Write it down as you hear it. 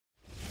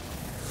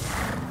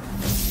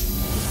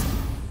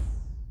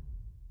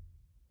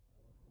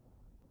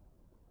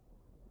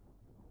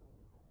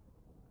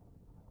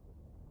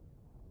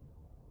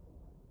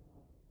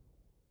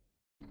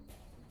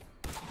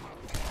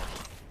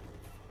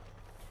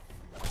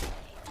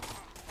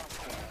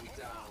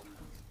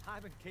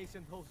I've been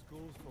casing those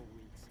ghouls for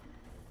weeks.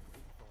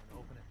 For an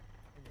opening,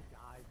 and you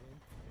dive in,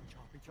 and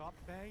choppy chop,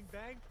 bang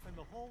bang, and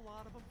the whole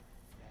lot of them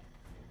dead.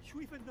 You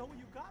even know what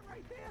you got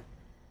right there?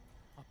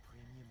 A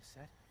premium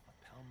set of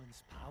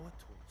Pellman's power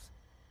tools.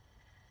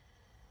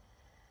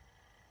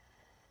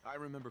 I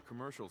remember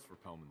commercials for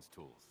Pellman's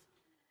tools.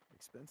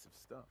 Expensive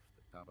stuff,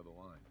 the top of the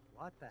line.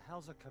 What the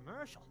hell's a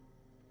commercial?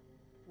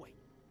 Wait,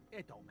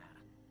 it don't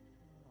matter.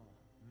 Oh,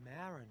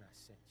 Mariner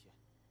sent you,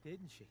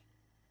 didn't she?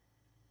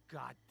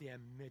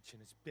 Goddamn Mitch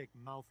and his big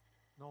mouth.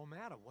 No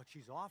matter what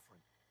she's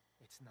offering,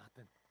 it's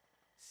nothing.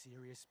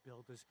 Serious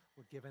builders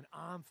would give an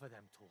arm for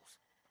them tools.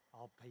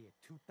 I'll pay you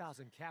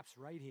 2,000 caps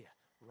right here,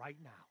 right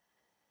now.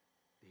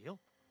 Deal?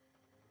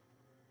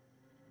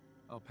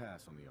 I'll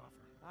pass on the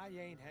offer. I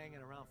ain't hanging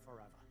around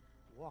forever.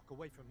 Walk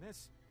away from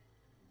this,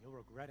 and you'll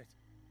regret it.